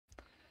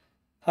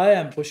Hi,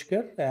 I'm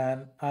Pushkar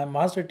and I'm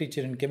Master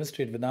Teacher in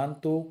Chemistry at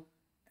Vedantu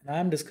and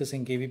I'm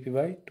discussing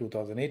KVPY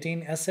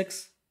 2018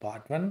 SX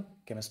Part 1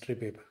 Chemistry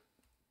paper.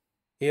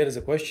 Here is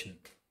a question.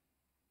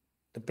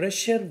 The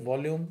pressure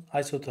volume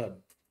isotherm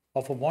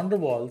of a Vander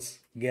Waals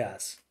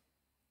gas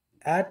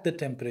at the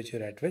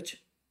temperature at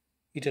which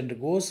it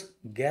undergoes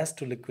gas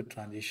to liquid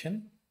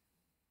transition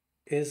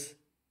is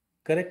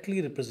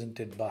correctly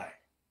represented by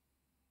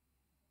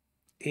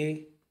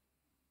A,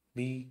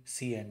 B,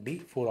 C and D.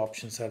 Four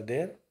options are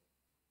there.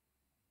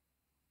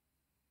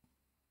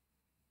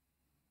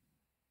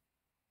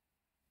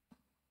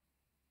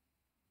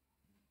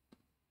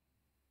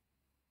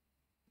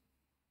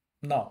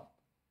 Now,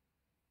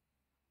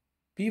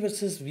 P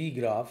versus V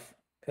graph,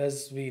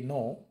 as we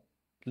know,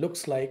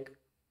 looks like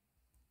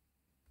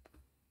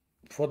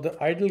for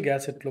the ideal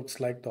gas, it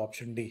looks like the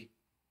option D.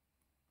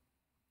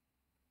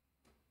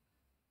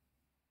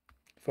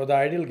 For the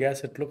ideal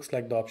gas, it looks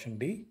like the option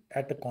D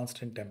at a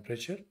constant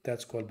temperature.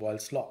 That's called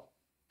Boyle's law.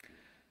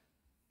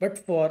 But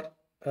for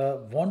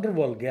Van der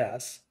Waal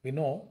gas, we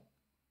know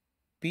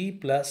P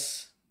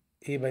plus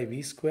A by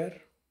V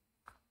square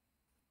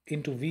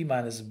into V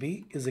minus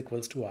B is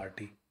equals to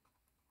RT.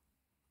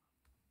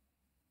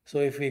 So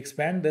if we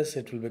expand this,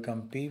 it will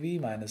become PV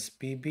minus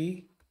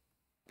PB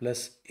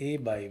plus A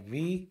by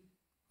V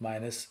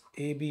minus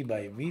AB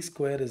by V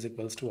square is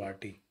equals to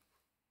RT.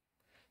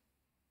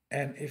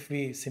 And if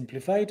we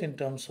simplify it in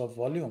terms of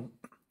volume,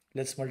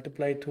 let's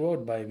multiply it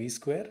throughout by V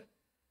square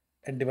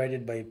and divide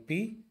it by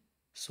P.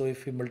 So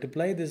if we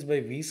multiply this by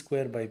V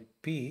square by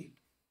P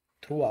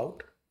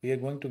throughout, we are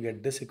going to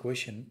get this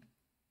equation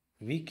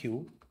V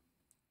cube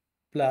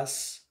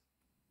plus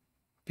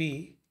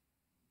P.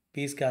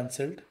 P is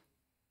cancelled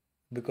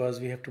because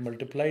we have to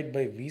multiply it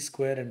by V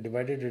square and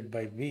divided it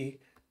by V.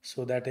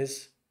 So that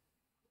is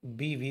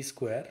BV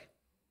square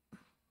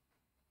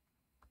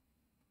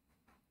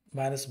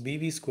minus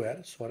BV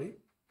square, sorry,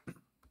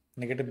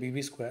 negative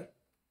BV square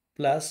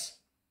plus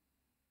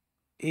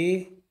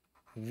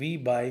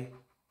AV by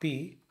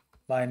P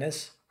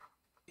minus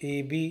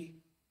AB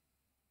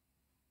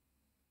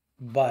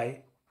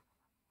by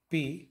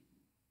P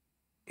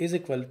is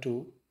equal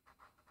to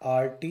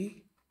RT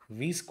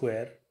V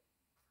square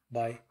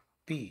by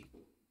P.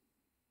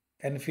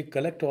 And if we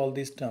collect all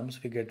these terms,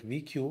 we get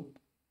V cube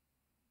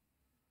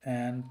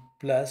and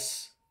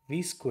plus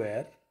V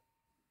square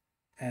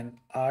and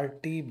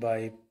RT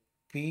by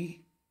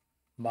P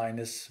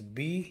minus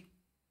B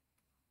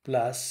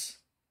plus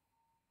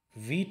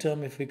V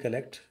term if we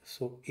collect.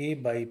 So A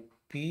by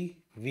P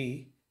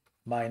V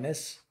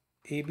minus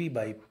AB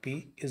by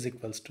P is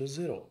equals to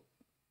 0.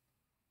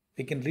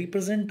 We can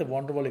represent the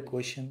Van der Waal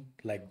equation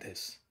like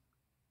this.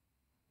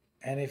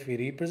 And if we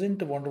represent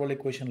the Van der Waal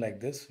equation like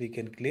this, we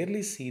can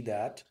clearly see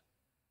that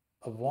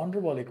a Van der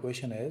Waal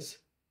equation is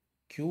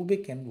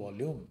cubic in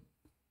volume.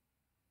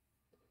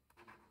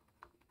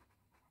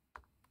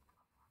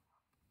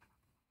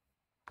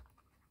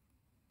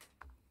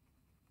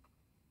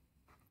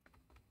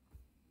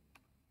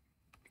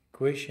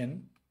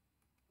 Equation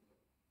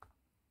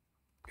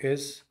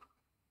is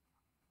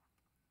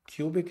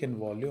cubic in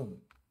volume.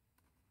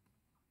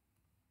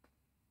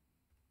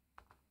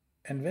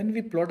 And when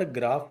we plot a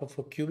graph of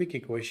a cubic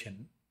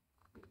equation,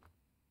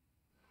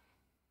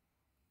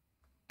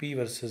 P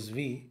versus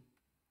V,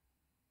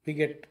 we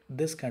get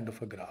this kind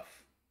of a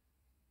graph.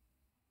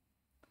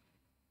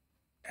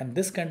 And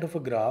this kind of a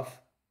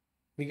graph,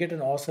 we get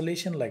an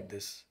oscillation like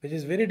this, which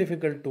is very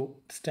difficult to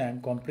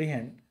understand,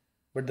 comprehend,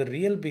 but the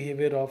real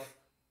behavior of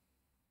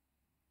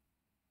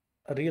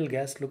a real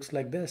gas looks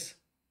like this.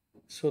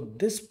 So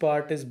this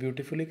part is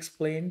beautifully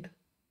explained.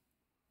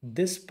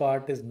 This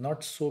part is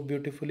not so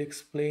beautifully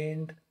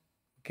explained.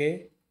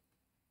 Okay.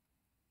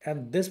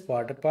 And this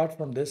part, apart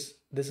from this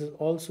is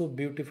also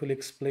beautifully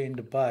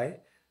explained by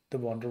the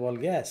Van der Waal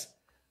gas.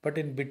 But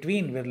in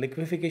between where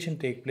liquefaction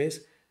take place,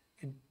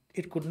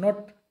 it could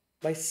not,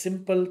 by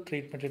simple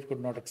treatment, it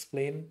could not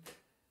explain.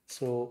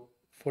 So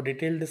for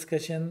detailed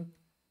discussion,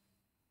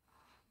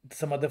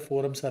 some other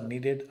forums are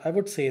needed. I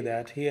would say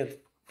that here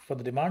for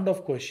the demand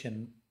of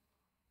question,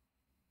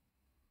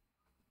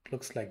 it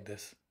looks like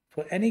this.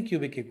 For any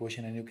cubic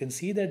equation, and you can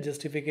see that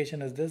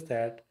justification is this,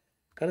 that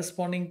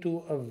corresponding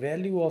to a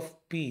value of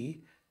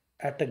P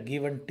at a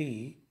given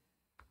T,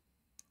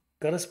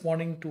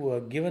 corresponding to a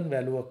given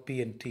value of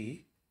P and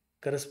T,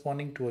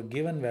 corresponding to a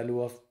given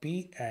value of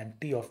P and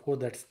T, of course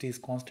that's T is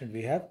constant,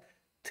 we have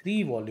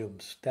three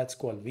volumes. That's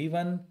called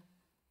V1,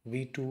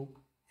 V2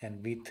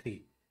 and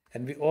V3.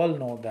 And we all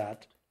know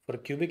that for a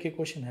cubic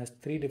equation has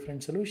three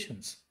different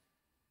solutions.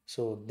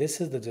 So this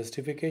is the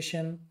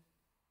justification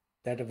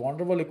that a Van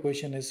der Waal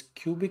equation is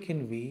cubic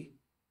in V,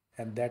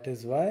 and that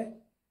is why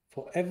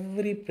for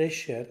every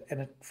pressure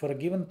and for a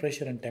given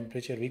pressure and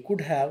temperature we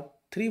could have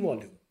three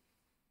volume.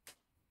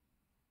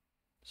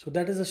 So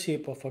that is the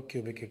shape of a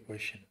cubic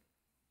equation.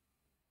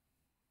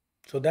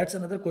 So that's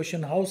another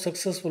question, how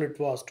successful it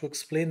was to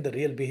explain the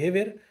real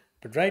behavior.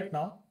 But right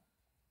now,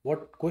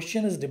 what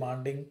question is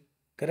demanding,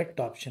 correct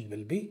option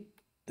will be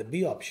the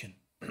B option.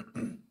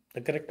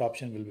 The correct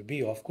option will be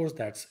B. Of course,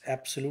 that's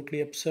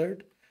absolutely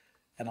absurd.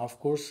 And of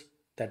course,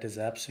 that is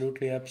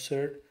absolutely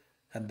absurd.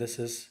 And this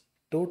is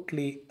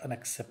totally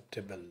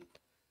unacceptable.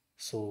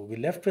 So we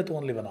left with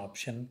only one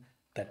option,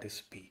 that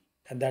is B.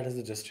 And that is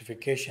the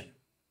justification.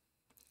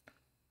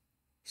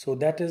 So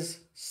that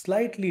is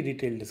slightly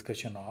detailed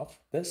discussion of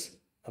this.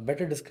 A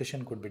better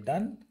discussion could be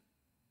done,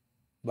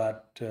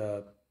 but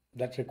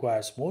that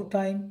requires more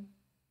time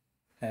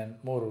and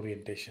more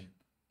orientation.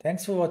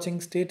 Thanks for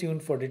watching. Stay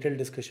tuned for detailed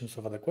discussions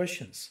of other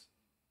questions.